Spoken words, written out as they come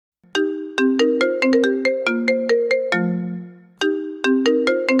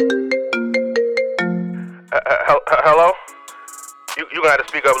Hello? You gonna have to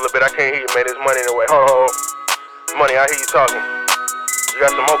speak up a little bit. I can't hear you, man. There's money in the way. Hold. Money, I hear you talking. You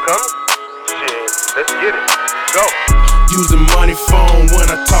got some more coming? Shit, let's get it. Go. Use the money phone when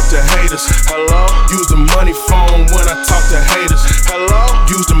I talk to haters. Hello? Use the money phone when I talk to haters. Hello?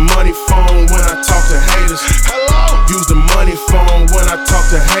 Use the money phone when I talk to haters. Hello? Use the money phone when I talk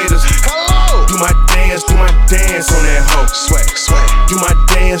to haters. Hello? Do my dance on that hoe. Swag, swag. Do my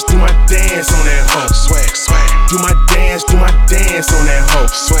dance on that hoe. Swag, swag. Do my dance on that hoe.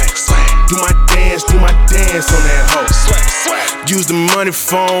 Swag, swag. Do my dance on that hoe. Swag, swag. Use the money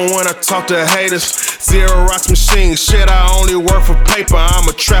phone when I talk to haters. Xerox machine, shit, I only work for paper. I'm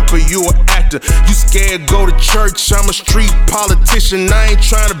a trapper, you an actor. You scared, go to church. I'm a street politician, I ain't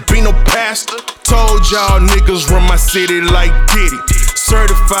trying to be no pastor. Told y'all niggas run my city like Diddy.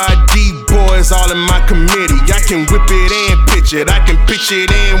 Certified D-boys all in my committee. I can whip it and pitch it, I can pitch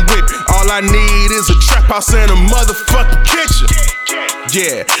it and whip it. All I need is a trap house and a motherfucking kitchen.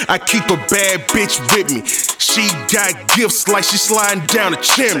 Yeah, I keep a bad bitch with me. She got gifts like she sliding down the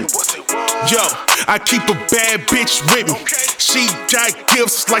chimney. Yo, I keep a bad bitch with me. She got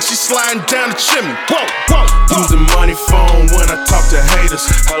gifts like she sliding down the chimney. Whoa, whoa, whoa. Use the money phone when I talk to haters.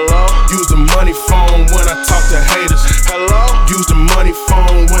 Hello? Use the money phone when I talk to haters. Hello? Use the money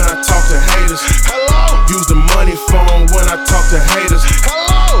phone when I talk to haters. Hello? Use the money phone when I talk to haters.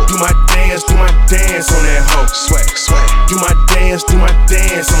 Hello? Do my dance on that hoe. Swag, swag. Do my dance on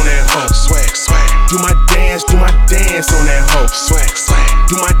that hoe. Swag, swag. Do my dance on that hoe. Swag, swag.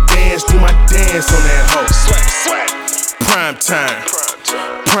 Do my dance on that hoe. Swag, swag. Prime time.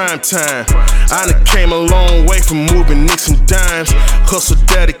 I done came a long way from moving nicks and dimes. Hustle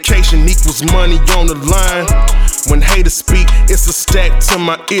dedication equals money on the line. When haters speak, it's a stack to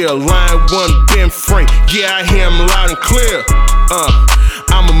my ear. Line one, Ben Frank, yeah, I hear him loud and clear.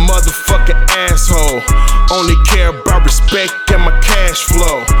 I'm a motherfucking asshole. Only care about respect and my cash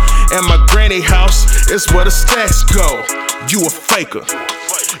flow. And my granny house is where the stacks go. You a faker,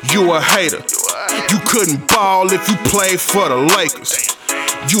 you a hater. You couldn't ball if you played for the Lakers.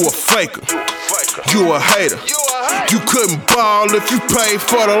 You a faker, you a hater. You couldn't ball if you played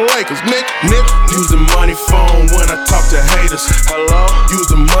for the Lakers, nigga. Use the money phone when I talk to haters. Hello? Use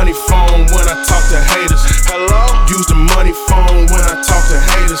the money phone when I talk to haters. Hello? Use the money phone when I talk to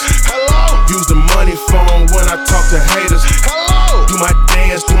haters. Hello? Use the money phone when I talk to haters. Hello? Do my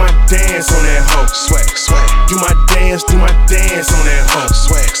dance on that hoe. Swag, swag. Do my dance on that hoe.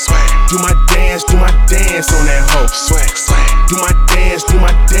 Swag, swag. Do my dance on that hoe. Swag, swag. Do my dance on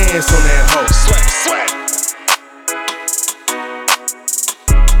that